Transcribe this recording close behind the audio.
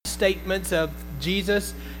statements of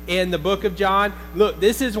Jesus in the book of John. Look,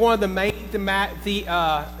 this is one of the main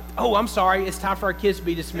I'm sorry, it's time for our kids to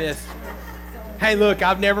be dismissed. Hey, look,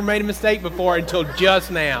 I've never made a mistake before until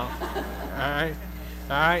just now.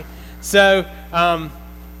 All right. So,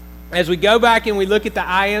 as we go back and we look at the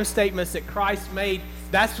I am statements that Christ made,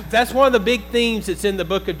 that's one of the big themes that's in the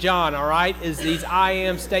book of John, all right, is these I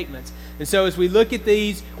am statements. And so as we look at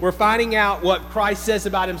these, we're finding out what Christ says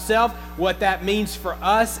about himself, what that means for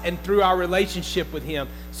us, and through our relationship with him.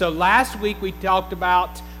 So last week we talked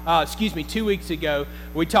about, 2 weeks ago,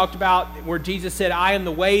 we talked about where Jesus said, I am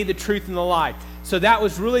the way, the truth, and the life. So that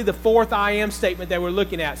was really the fourth I am statement that we're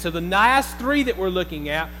looking at. So the last three that we're looking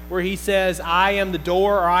at, where he says, I am the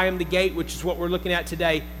door, or I am the gate, which is what we're looking at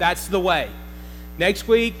today, that's the way. Next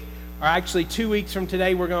week, or actually 2 weeks from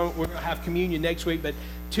today, we're going to have communion next week, but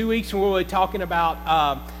 2 weeks we're really talking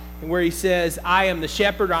about where he says, I am the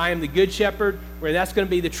shepherd, or I am the good shepherd, where that's going to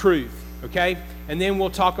be the truth, okay? And then we'll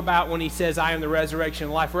talk about when he says, I am the resurrection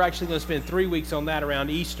and life. We're actually going to spend 3 weeks on that around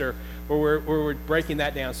Easter, where we're breaking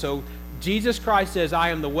that down. So Jesus Christ says, I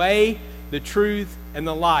am the way, the truth, and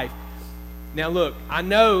the life. Now look, I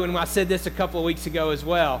know, and I said this a couple of weeks ago as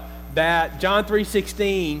well, that John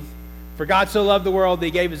 3:16, for God so loved the world that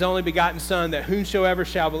he gave his only begotten Son, that whomsoever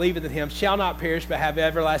shall believe in him shall not perish but have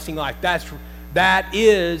everlasting life. That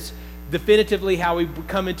is definitively how we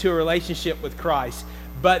come into a relationship with Christ.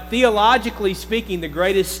 But theologically speaking, the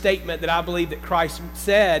greatest statement that I believe that Christ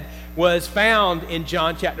said was found in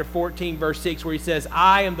John chapter 14, verse 6, where he says,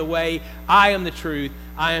 I am the way, I am the truth,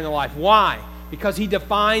 I am the life. Why? Because he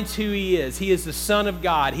defines who he is. He is the Son of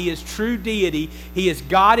God. He is true deity. He is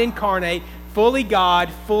God incarnate, fully God,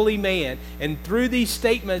 fully man. And through these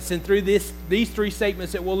statements and through these three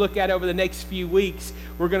statements that we'll look at over the next few weeks,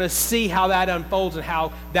 we're going to see how that unfolds and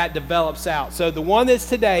how that develops out. So the one that's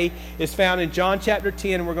today is found in John chapter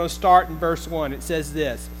 10, and we're going to start in verse 1. It says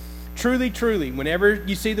this, truly, truly, whenever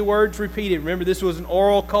you see the words repeated, remember this was an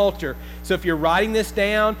oral culture. So if you're writing this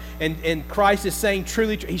down and Christ is saying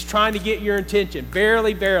truly, he's trying to get your attention.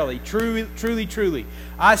 Verily, verily, truly, truly, truly,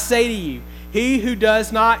 I say to you, he who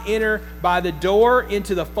does not enter by the door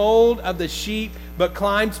into the fold of the sheep, but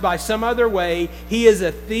climbs by some other way, he is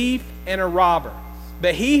a thief and a robber.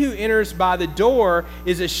 But he who enters by the door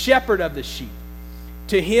is a shepherd of the sheep.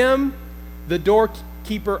 To him the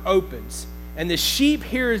doorkeeper opens, and the sheep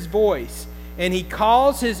hear his voice, and he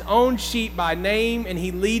calls his own sheep by name, and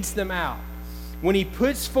he leads them out. When he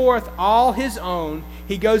puts forth all his own,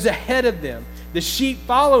 he goes ahead of them. The sheep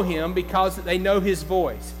follow him because they know his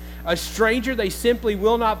voice. A stranger they simply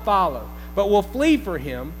will not follow, but will flee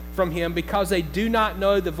from him because they do not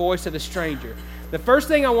know the voice of a stranger. The first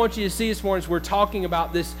thing I want you to see this morning is we're talking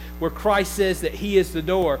about this, where Christ says that he is the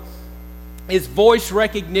door, is voice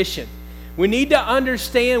recognition. We need to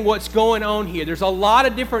understand what's going on here. There's a lot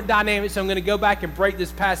of different dynamics. So I'm going to go back and break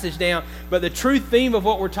this passage down. But the true theme of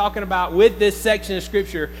what we're talking about with this section of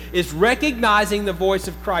Scripture is recognizing the voice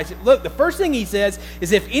of Christ. Look, the first thing he says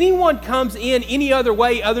is if anyone comes in any other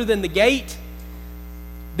way other than the gate,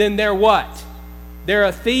 then they're what? They're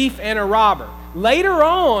a thief and a robber. Later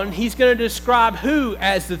on, he's going to describe who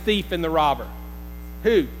as the thief and the robber.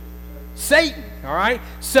 Who? Satan, all right?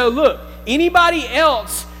 So look, anybody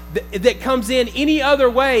else that comes in any other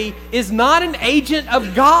way is not an agent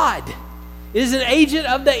of God. It is an agent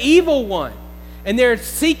of the evil one. And they're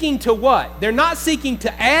seeking to what? They're not seeking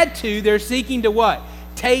to add to, they're seeking to what?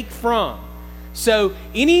 Take from. So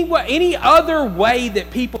any other way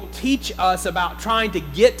that people teach us about trying to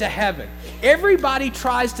get to heaven, everybody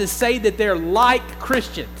tries to say that they're like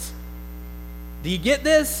Christians. Do you get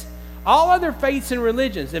this? All other faiths and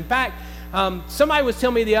religions. In fact, somebody was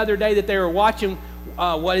telling me the other day that they were watching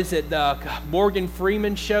the Morgan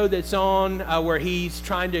Freeman show that's on where he's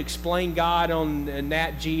trying to explain God on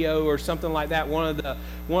Nat Geo or something like that, one of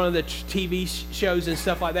the TV shows and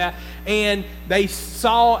stuff like that. And they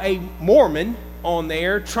saw a Mormon on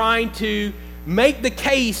there trying to make the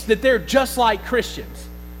case that they're just like Christians,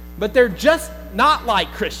 but they're just not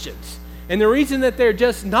like Christians. And the reason that they're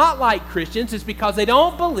just not like Christians is because they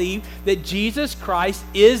don't believe that Jesus Christ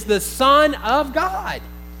is the Son of God,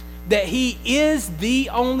 that he is the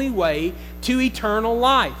only way to eternal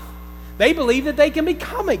life. They believe that they can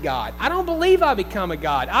become a God. I don't believe I become a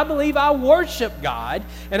God. I believe I worship God,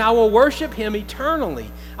 and I will worship him eternally.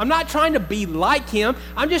 I'm not trying to be like him.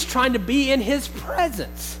 I'm just trying to be in his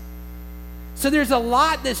presence. So there's a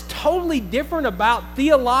lot that's totally different about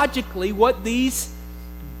theologically what these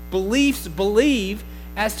beliefs believe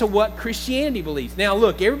as to what Christianity believes. Now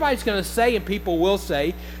look, everybody's going to say, and people will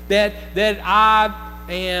say, that I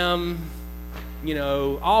am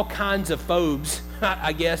all kinds of phobes,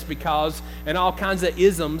 I guess, and all kinds of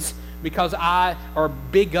isms because or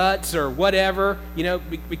big guts or whatever,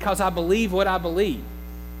 because I believe what I believe.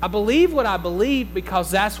 I believe what I believe because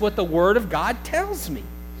that's what the Word of God tells me.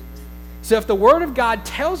 So if the Word of God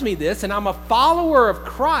tells me this and I'm a follower of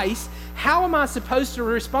Christ, how am I supposed to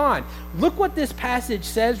respond? Look what this passage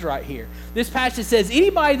says right here. This passage says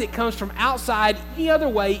anybody that comes from outside any other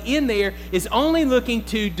way in there is only looking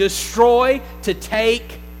to destroy, to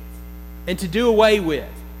take, and to do away with.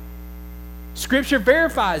 Scripture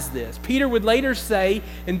verifies this. Peter would later say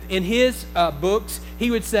in his books,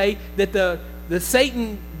 he would say that the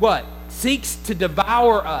Satan, seeks to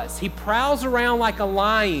devour us. He prowls around like a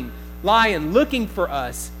lion looking for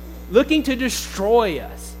us, looking to destroy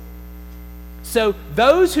us. So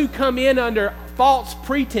those who come in under false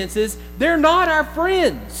pretenses, they're not our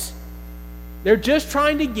friends. They're just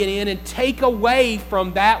trying to get in and take away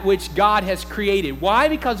from that which God has created. Why?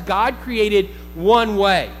 Because God created one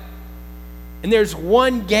way. And there's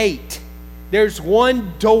one gate. There's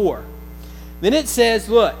one door. Then it says,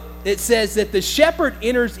 it says that the shepherd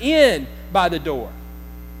enters in by the door.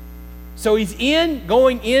 So he's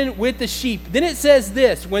going in with the sheep. Then it says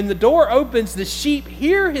this, when the door opens, the sheep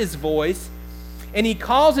hear his voice, and he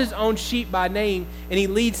calls his own sheep by name, and he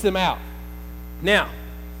leads them out. Now,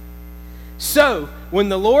 so when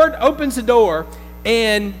the Lord opens the door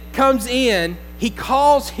and comes in, he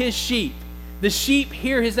calls his sheep. The sheep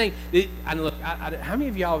hear his name. Look, how many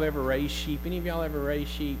of y'all have ever raised sheep? Any of y'all ever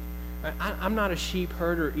raised sheep? I'm not a sheep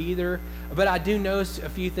herder either, but I do notice a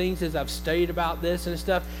few things as I've studied about this and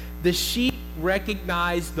stuff. The sheep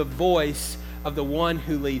recognize the voice of the one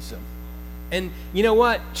who leads them. And you know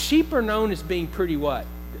what? Sheep are known as being pretty what?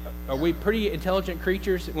 Are we pretty intelligent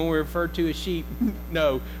creatures when we're referred to as sheep?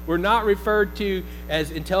 No, we're not referred to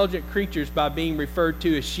as intelligent creatures by being referred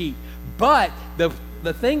to as sheep. But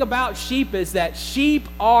the thing about sheep is that sheep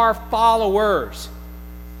are followers.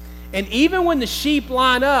 And even when the sheep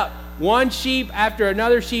line up, one sheep after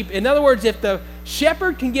another sheep, in other words, if the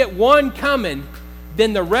shepherd can get one coming,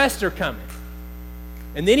 then the rest are coming.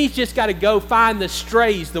 And then he's just got to go find the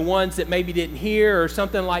strays, the ones that maybe didn't hear or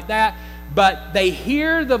something like that. But they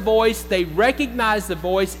hear the voice, they recognize the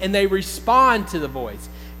voice, and they respond to the voice.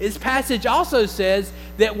 This passage also says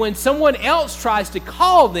that when someone else tries to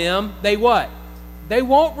call them, they what? They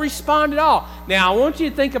won't respond at all. Now, I want you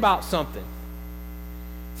to think about something.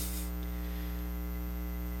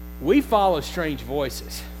 We follow strange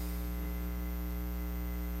voices.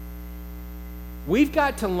 We've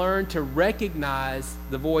got to learn to recognize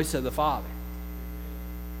the voice of the Father.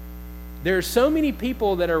 There are so many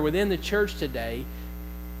people that are within the church today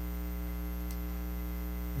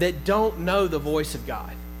that don't know the voice of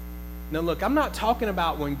God. Now look, I'm not talking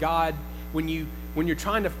about when you're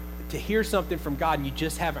trying to hear something from God and you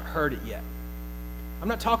just haven't heard it yet. I'm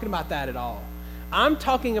not talking about that at all. I'm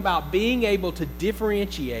talking about being able to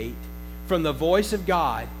differentiate from the voice of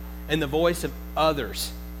God and the voice of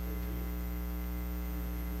others.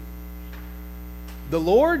 The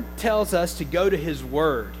Lord tells us to go to His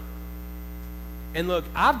Word. And look,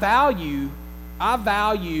 I value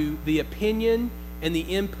the opinion and the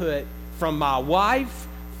input from my wife,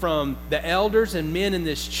 from the elders and men in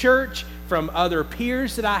this church, from other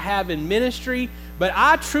peers that I have in ministry, but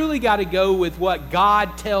I truly got to go with what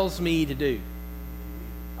God tells me to do.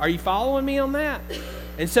 Are you following me on that?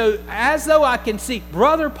 And so, as though I can see,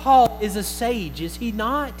 Brother Paul is a sage, is he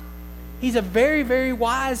not? He's a very, very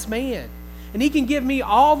wise man. And he can give me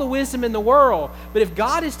all the wisdom in the world. But if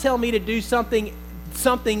God is telling me to do something,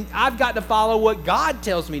 I've got to follow what God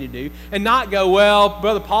tells me to do and not go, well,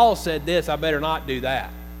 Brother Paul said this, I better not do that.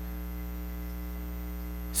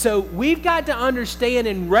 So we've got to understand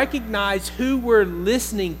and recognize who we're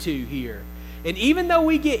listening to here. And even though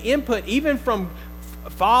we get input, even from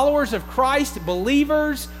followers of Christ,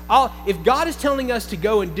 believers, if God is telling us to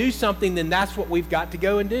go and do something, then that's what we've got to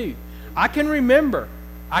go and do. I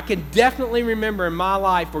can definitely remember in my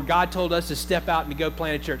life where God told us to step out and to go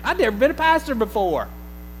plant a church. I'd never been a pastor before.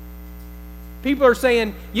 People are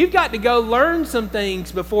saying, you've got to go learn some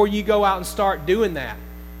things before you go out and start doing that.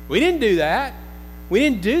 We didn't do that. We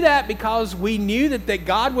didn't do that because we knew that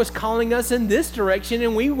God was calling us in this direction,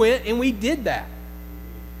 and we went and we did that.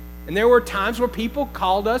 And there were times where people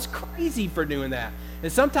called us crazy for doing that. And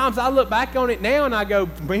sometimes I look back on it now and I go,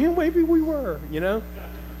 man, maybe we were,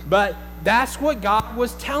 But that's what God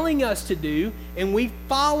was telling us to do, and we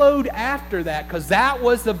followed after that because that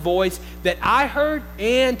was the voice that I heard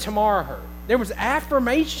and Tamara heard. There was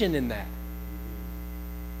affirmation in that.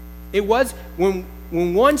 It was when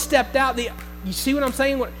one stepped out, you see what I'm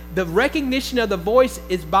saying? The recognition of the voice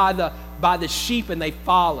is by the by the sheep and they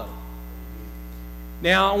follow.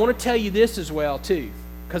 Now, I want to tell you this as well, too,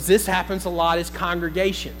 because this happens a lot as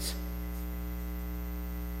congregations.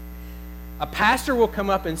 A pastor will come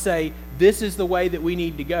up and say, this is the way that we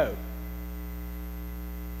need to go.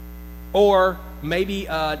 Or maybe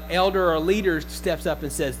an elder or a leader steps up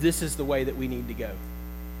and says, this is the way that we need to go.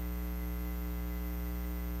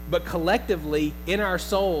 But collectively, in our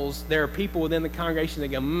souls, there are people within the congregation that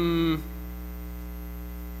go,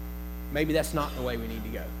 maybe that's not the way we need to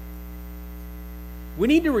go. We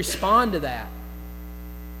need to respond to that,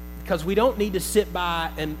 because we don't need to sit by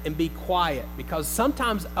and be quiet, because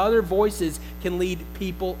sometimes other voices can lead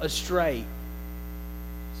people astray.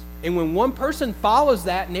 And when one person follows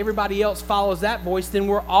that and everybody else follows that voice, then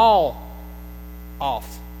we're all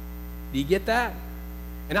off. Do you get that?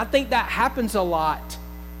 And I think that happens a lot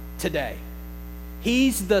today.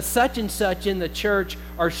 He's the such and such in the church,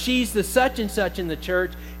 or she's the such and such in the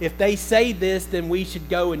church. If they say this, then we should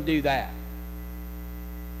go and do that.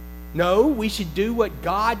 No, we should do what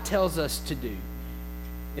God tells us to do.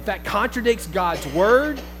 If that contradicts God's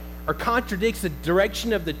word or contradicts the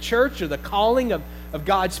direction of the church or the calling of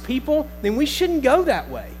God's people, then we shouldn't go that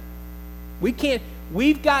way.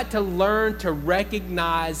 We've got to learn to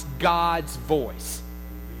recognize God's voice.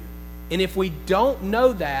 And if we don't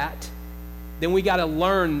know that, then we got to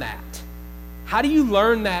learn that. How do you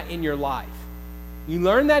learn that in your life? You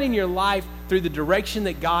learn that in your life through the direction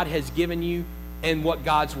that God has given you and what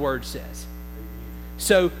God's word says.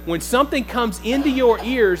 So when something comes into your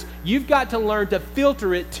ears, you've got to learn to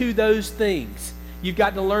filter it to those things. You've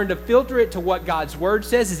got to learn to filter it to what God's word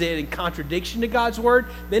says. Is it in contradiction to God's word?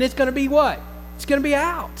 Then it's going to be what? It's going to be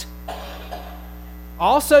out.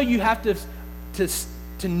 Also, you have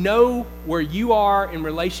to know where you are in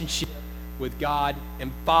relationship with God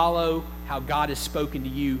and follow how God has spoken to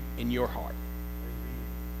you in your heart.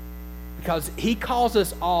 Because He calls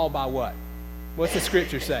us all by what? What's the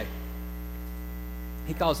scripture say?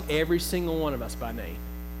 He calls every single one of us by name.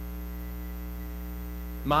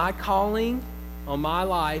 My calling on my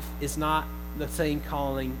life is not the same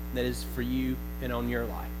calling that is for you and on your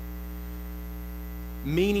life.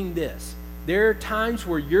 Meaning this, there are times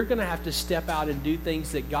where you're going to have to step out and do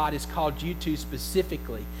things that God has called you to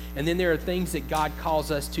specifically. And then there are things that God calls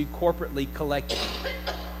us to corporately, collectively.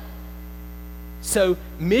 So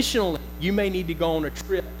missionally, you may need to go on a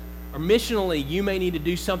trip. Or missionally, you may need to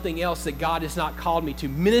do something else that God has not called me to.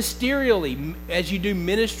 Ministerially, as you do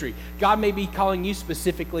ministry, God may be calling you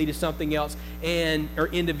specifically to something else or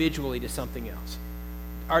individually to something else.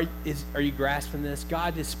 Are you grasping this?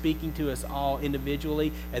 God is speaking to us all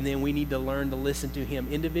individually, and then we need to learn to listen to Him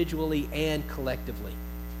individually and collectively.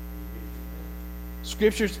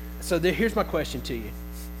 Scriptures, here's my question to you.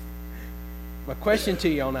 My question to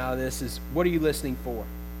you on all of this is, what are you listening for?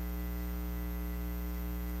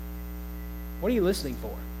 What are you listening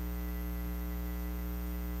for?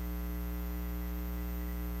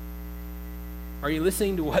 Are you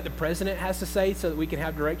listening to what the president has to say so that we can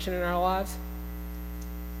have direction in our lives?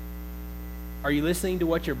 Are you listening to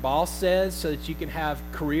what your boss says so that you can have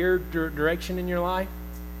career direction in your life?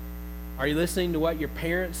 Are you listening to what your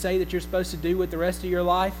parents say that you're supposed to do with the rest of your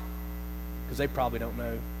life? Because they probably don't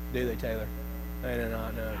know, do they, Taylor? They do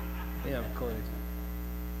not know. They have a clue.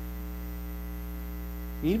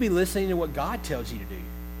 You need to be listening to what God tells you to do,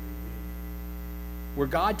 where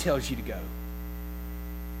God tells you to go.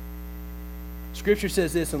 Scripture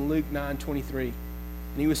says this in Luke 9:23.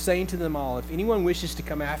 And He was saying to them all, if anyone wishes to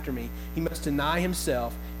come after me, he must deny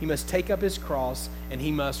himself, he must take up his cross, and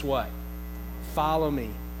he must what? Follow me.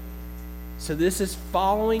 So this is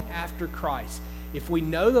following after Christ. If we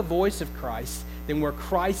know the voice of Christ, then where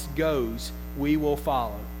Christ goes, we will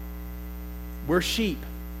follow. We're sheep.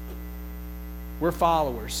 We're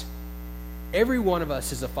followers. Every one of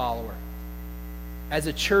us is a follower. As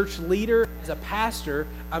a church leader, as a pastor,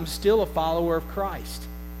 I'm still a follower of Christ.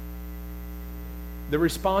 The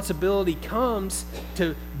responsibility comes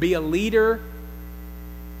to be a leader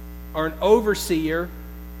or an overseer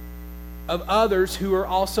of others who are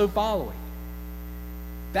also following.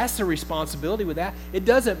 That's the responsibility with that. It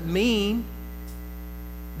doesn't mean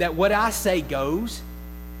that what I say goes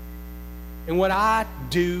and what I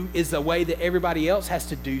do is the way that everybody else has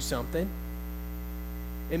to do something.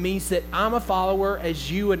 It means that I'm a follower as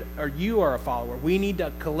you are a follower. We need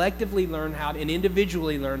to collectively learn how and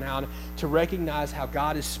individually learn how to recognize how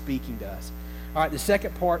God is speaking to us. All right, the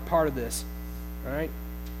second part of this, all right?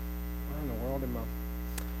 What in the world am I?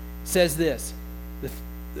 Says this.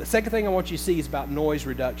 The second thing I want you to see is about noise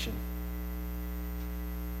reduction.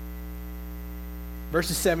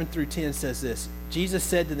 Verses 7 through 10 says this. Jesus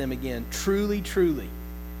said to them again, truly, truly,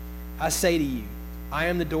 I say to you, I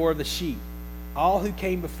am the door of the sheep. All who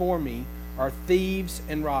came before me are thieves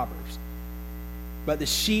and robbers, but the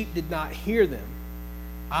sheep did not hear them.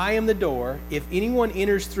 I am the door. If anyone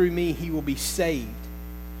enters through me, he will be saved,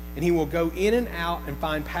 and he will go in and out and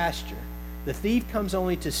find pasture. The thief comes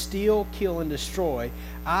only to steal, kill, and destroy.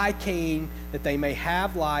 I came that they may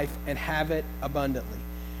have life and have it abundantly.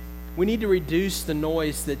 We need to reduce the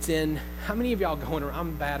noise that's in. How many of y'all going around?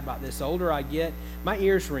 I'm bad about this. The older I get, my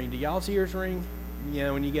ears ring. Do y'all's ears ring? You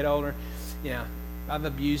know, when you get older? Yeah. I've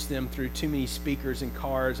abused them through too many speakers and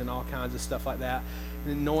cars and all kinds of stuff like that.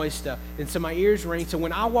 And noise stuff. And so my ears ring. So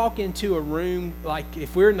when I walk into a room, like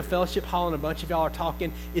if we're in the fellowship hall and a bunch of y'all are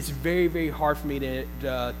talking, it's very, very hard for me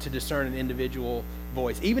to discern an individual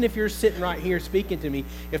voice. Even if you're sitting right here speaking to me,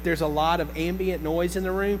 if there's a lot of ambient noise in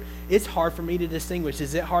the room, it's hard for me to distinguish.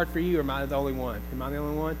 Is it hard for you, or am I the only one? Am I the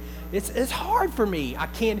only one? It's hard for me. I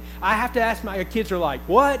have to ask my kids are like,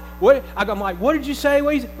 what? I'm like, what did you say?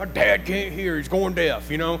 My dad can't hear. He's going deaf,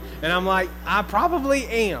 you know? And I'm like, I probably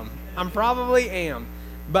am.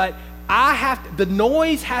 But the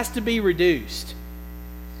noise has to be reduced.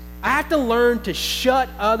 I have to learn to shut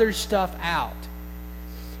other stuff out.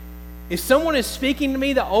 If someone is speaking to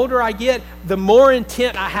me, the older I get, the more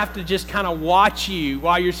intent I have to just kind of watch you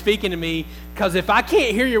while you're speaking to me. Because if I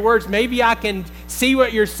can't hear your words, maybe I can see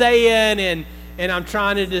what you're saying and I'm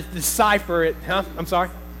trying to decipher it. I'm sorry?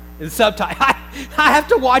 The subtitle. I have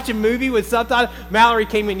to watch a movie with subtitles. Mallory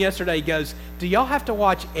came in yesterday and goes, do y'all have to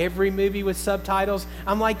watch every movie with subtitles?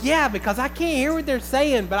 I'm like, yeah, because I can't hear what they're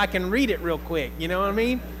saying, but I can read it real quick. You know what I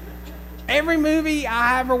mean? Every movie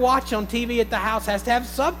I ever watch on TV at the house has to have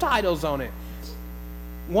subtitles on it.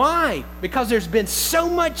 Why? Because there's been so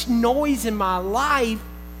much noise in my life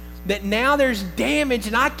that now there's damage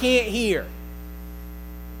and I can't hear.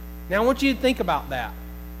 Now I want you to think about that.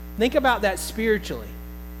 Think about that spiritually.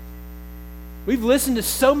 We've listened to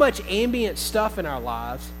so much ambient stuff in our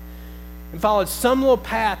lives and followed some little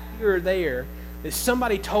path here or there that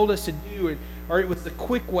somebody told us to do, or it was the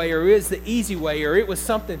quick way, or it was the easy way, or it was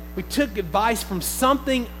something. We took advice from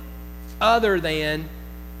something other than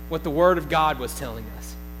what the Word of God was telling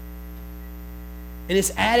us. And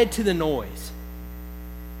it's added to the noise.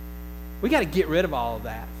 We got to get rid of all of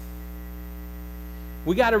that.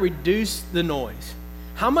 We got to reduce the noise.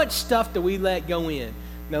 How much stuff do we let go in?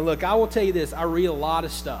 Now look, I will tell you this. I read a lot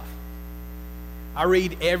of stuff. I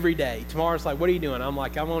read every day. Tomorrow's like, what are you doing? I'm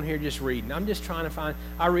like, I'm on here just reading. I'm just trying to find,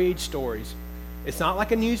 I read stories. It's not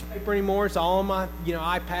like a newspaper anymore. It's all on my,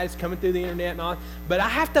 iPad. It's coming through the internet and all. But I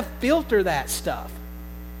have to filter that stuff.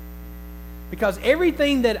 Because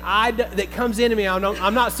everything that comes into me,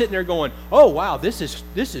 I'm not sitting there going, oh, wow, this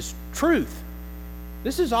is truth.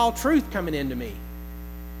 This is all truth coming into me.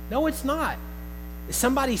 No, it's not. It's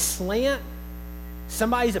somebody's slant,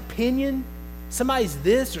 somebody's opinion, somebody's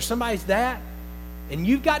this or somebody's that. And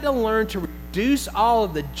you've got to learn to reduce all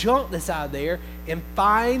of the junk that's out there and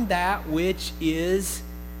find that which is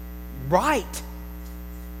right.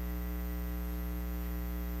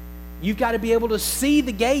 You've got to be able to see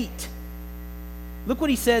the gate. Look what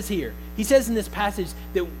he says here. He says in this passage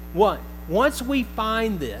that once we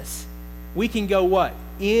find this, we can go what?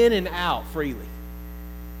 In and out freely.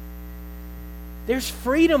 There's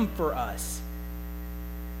freedom for us.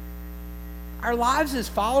 Our lives as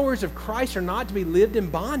followers of Christ are not to be lived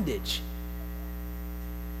in bondage.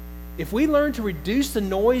 If we learn to reduce the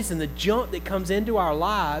noise and the junk that comes into our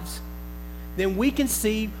lives, then we can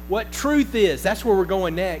see what truth is. That's where we're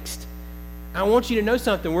going next. I want you to know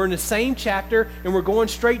something. We're in the same chapter and we're going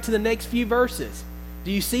straight to the next few verses.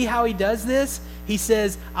 Do you see how he does this? He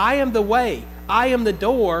says, I am the way, I am the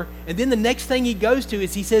door, and then the next thing he goes to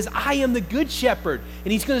is he says, I am the good shepherd,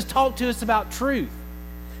 and he's going to talk to us about truth.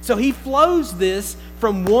 So he flows this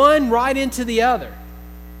from one right into the other.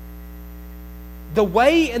 The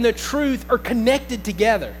way and the truth are connected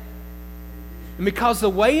together. And because the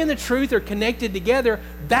way and the truth are connected together,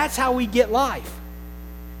 that's how we get life.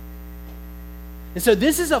 And so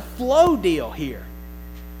this is a flow deal here.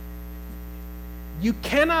 You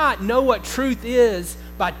cannot know what truth is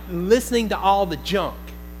by listening to all the junk.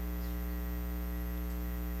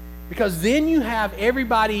 Because then you have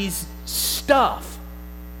everybody's stuff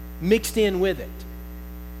mixed in with it.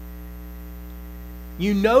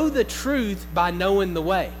 You know the truth by knowing the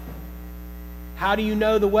way. How do you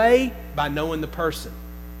know the way? By knowing the person.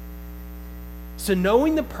 So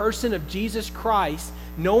knowing the person of Jesus Christ,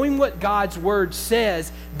 knowing what God's Word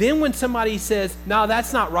says, then when somebody says, no,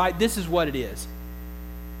 that's not right, this is what it is.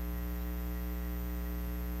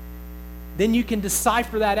 Then you can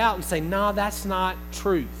decipher that out and say, no, that's not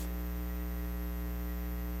truth.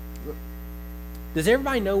 Does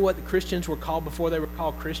everybody know what the Christians were called before they were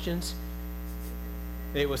called Christians?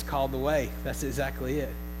 It was called the Way. That's exactly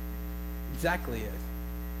it. Exactly it.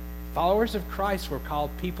 Followers of Christ were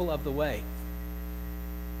called people of the Way.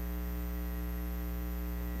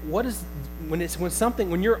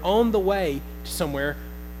 When you're on the way to somewhere,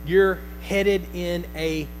 you're headed in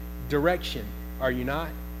a direction, are you not?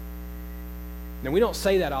 Now, we don't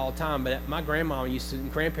say that all the time, but my grandmama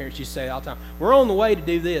and grandparents used to say it all the time. We're on the way to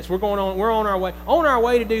do this. We're on our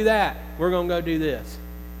way to do that. We're going to go do this.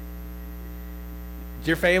 Did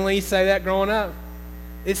your family say that growing up?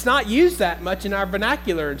 It's not used that much in our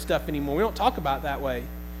vernacular and stuff anymore. We don't talk about it that way.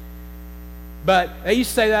 But they used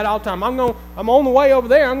to say that all the time. I'm on the way over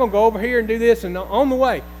there. I'm going to go over here and do this, and on the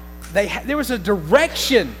way. There was a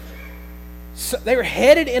direction. So they were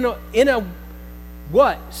headed in a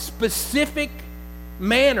what? Specific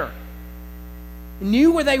manner.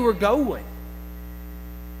 Knew where they were going.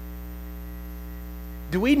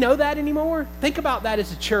 Do we know that anymore? Think about that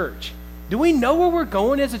as a church. Do we know where we're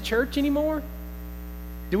going as a church anymore?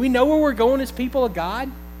 Do we know where we're going as people of God?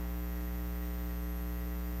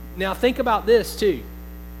 Now think about this too.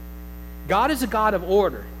 God is a God of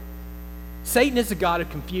order. Satan is a God of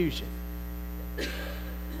confusion.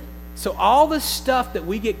 So all the stuff that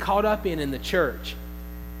we get caught up in the church,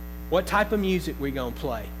 what type of music we going to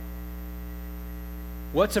play?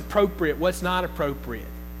 What's appropriate, what's not appropriate?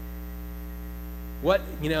 What,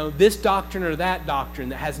 this doctrine or that doctrine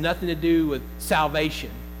that has nothing to do with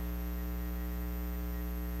salvation.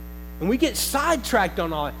 And we get sidetracked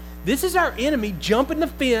on all that. This is our enemy jumping the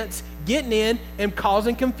fence, getting in, and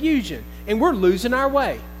causing confusion. And we're losing our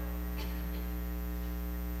way.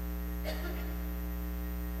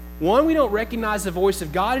 One, we don't recognize the voice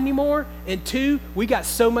of God anymore. And two, we got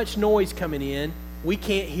so much noise coming in, we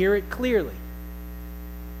can't hear it clearly.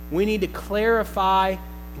 We need to clarify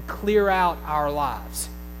and clear out our lives.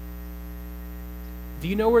 Do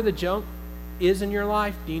you know where the junk is in your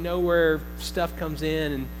life? Do you know where stuff comes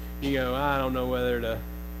in and you go, I don't know whether to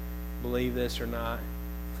believe this or not?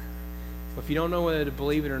 Well, if you don't know whether to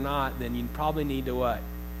believe it or not, then you probably need to what?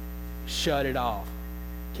 Shut it off.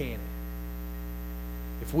 Can it?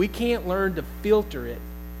 If we can't learn to filter it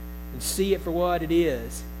and see it for what it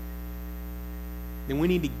is, then we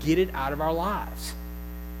need to get it out of our lives.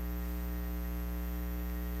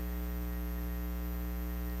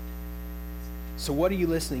 So what are you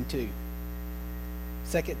listening to?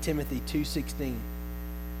 2 Timothy 2:16.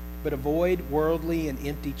 But avoid worldly and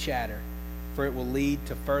empty chatter, for it will lead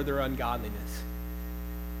to further ungodliness.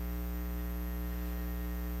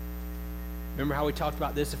 Remember how we talked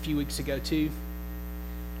about this a few weeks ago too?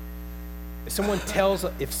 If someone tells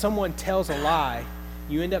a lie,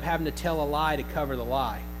 you end up having to tell a lie to cover the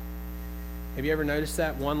lie. Have you ever noticed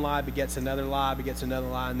that? One lie begets another lie,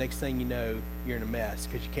 and next thing you know, you're in a mess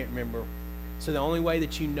because you can't remember. So the only way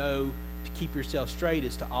that you know to keep yourself straight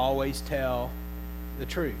is to always tell the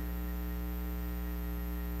truth.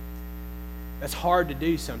 That's hard to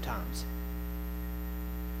do sometimes.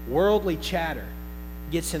 Worldly chatter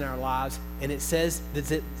gets in our lives, and it says,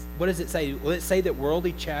 what does it say? Will it say that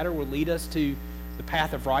worldly chatter will lead us to the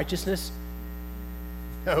path of righteousness?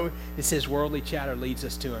 No, it says worldly chatter leads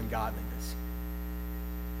us to ungodliness.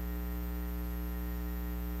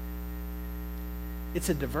 It's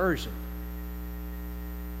a diversion.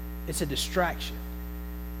 It's a distraction.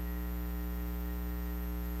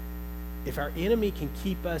 If our enemy can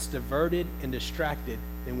keep us diverted and distracted,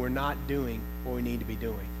 then we're not doing what we need to be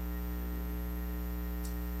doing.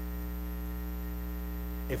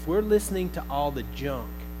 If we're listening to all the junk,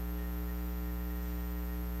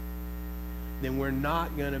 then we're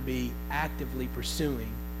not going to be actively pursuing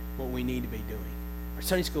what we need to be doing. Our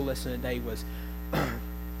Sunday school lesson today was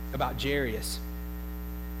about Jairus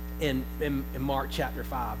in Mark chapter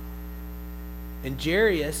 5. And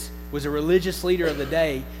Jairus was a religious leader of the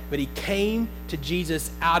day, but he came to Jesus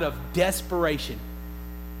out of desperation.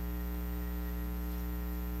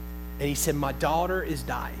 And he said, my daughter is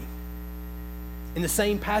dying. In the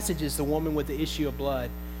same passage as the woman with the issue of blood.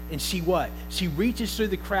 And she what? She reaches through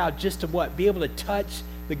the crowd just to what? Be able to touch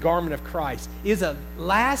the garment of Christ. It is a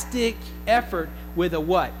last-ditch effort with a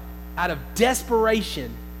what? Out of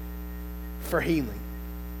desperation for healing.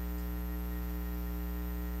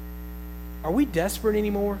 Are we desperate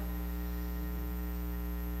anymore?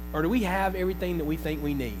 Or do we have everything that we think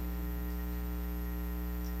we need?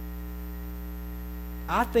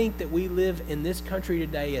 I think that we live in this country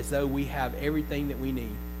today as though we have everything that we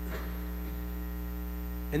need.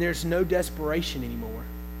 And there's no desperation anymore.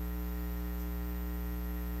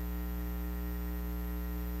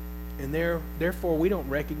 And therefore, we don't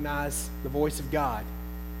recognize the voice of God.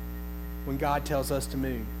 when God tells us to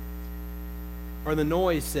move. Or the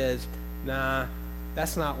noise says, nah,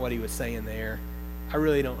 that's not what he was saying there. I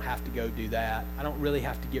really don't have to go do that. I don't really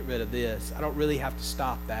have to get rid of this. I don't really have to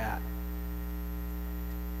stop that.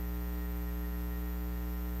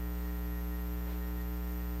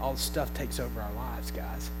 All the stuff takes over our lives,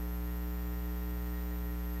 guys.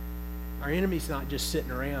 Our enemy's not just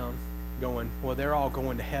sitting around going, well, they're all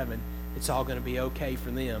going to heaven. It's all going to be okay for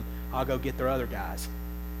them. I'll go get their other guys.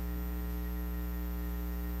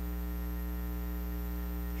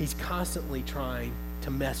 He's constantly trying to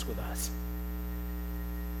mess with us.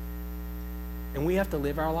 And we have to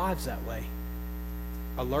live our lives that way,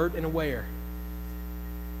 alert and aware.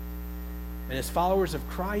 And as followers of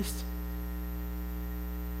Christ,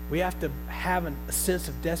 we have to have a sense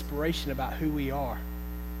of desperation about who we are.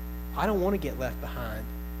 I don't want to get left behind.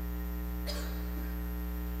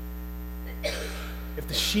 If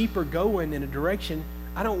the sheep are going in a direction,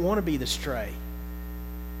 I don't want to be the stray.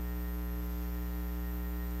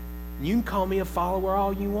 You can call me a follower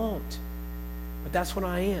all you want, but that's what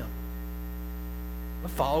I am. I'm a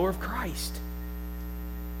follower of Christ.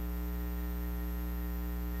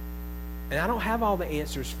 And I don't have all the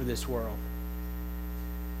answers for this world.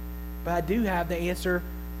 But I do have the answer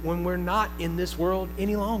when we're not in this world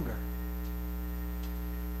any longer.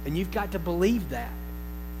 And you've got to believe that.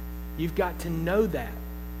 You've got to know that.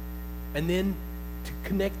 And then to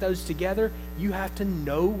connect those together, you have to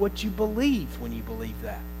know what you believe when you believe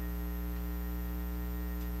that.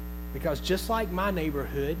 Because just like my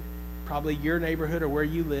neighborhood, probably your neighborhood or where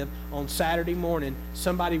you live, on Saturday morning,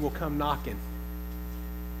 somebody will come knocking.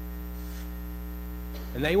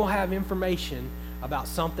 And they will have information about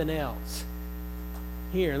something else.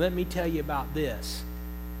 Here, let me tell you about this.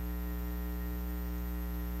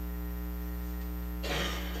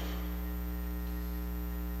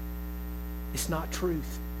 It's not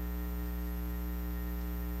truth.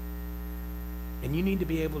 And you need to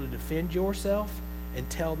be able to defend yourself and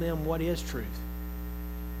tell them what is truth.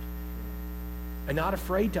 And not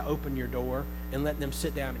afraid to open your door and let them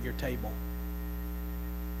sit down at your table.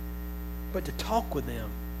 But to talk with them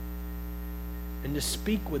and to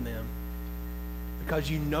speak with them because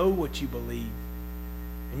you know what you believe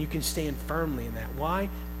and you can stand firmly in that. Why?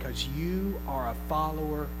 Because you are a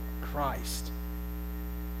follower of Christ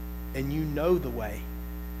and you know the way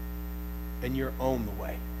and you're on the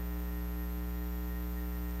way.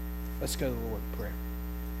 Let's go to the Lord in prayer.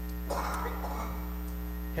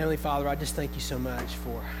 Heavenly Father, I just thank you so much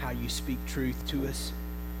for how you speak truth to us.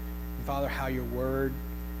 And Father, how your word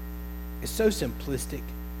is so simplistic.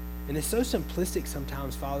 And it's so simplistic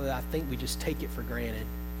sometimes, Father, that I think we just take it for granted.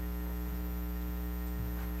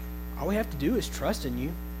 All we have to do is trust in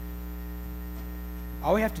you.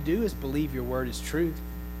 All we have to do is believe your word is truth.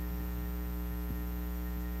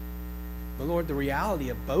 But Lord, the reality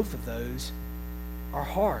of both of those are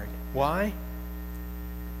hard. Why?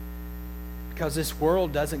 Because this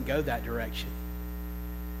world doesn't go that direction.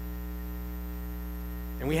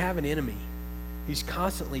 And we have an enemy. He's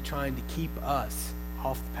constantly trying to keep us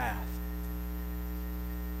off the path.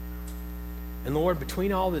 And Lord,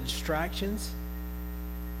 between all the distractions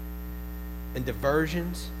and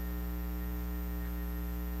diversions,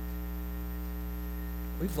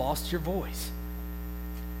 we've lost your voice.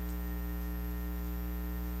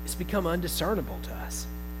 It's become undiscernible to us.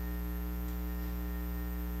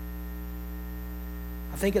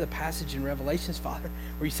 I think of the passage in Revelations, Father,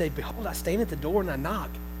 where you say, behold, I stand at the door and I knock.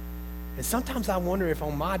 And sometimes I wonder if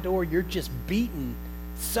on my door you're just beating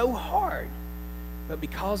so hard. But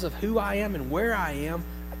because of who I am and where I am,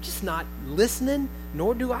 I'm just not listening,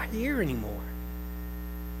 nor do I hear anymore.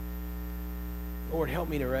 Lord, help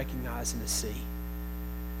me to recognize and to see.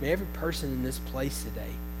 May every person in this place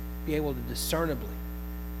today be able to discernibly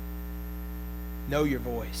know your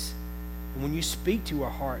voice. And when you speak to our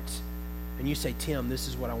hearts and you say, Tim, this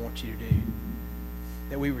is what I want you to do,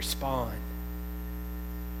 that we respond.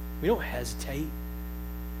 We don't hesitate.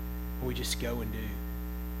 We just go and do.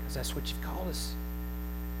 Because that's what you've called us.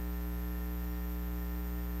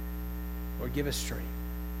 Lord, give us strength.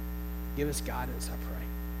 Give us guidance, I pray.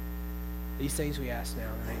 These things we ask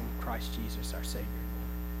now in the name of Christ Jesus, our Savior.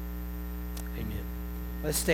 Amen. Let's stand.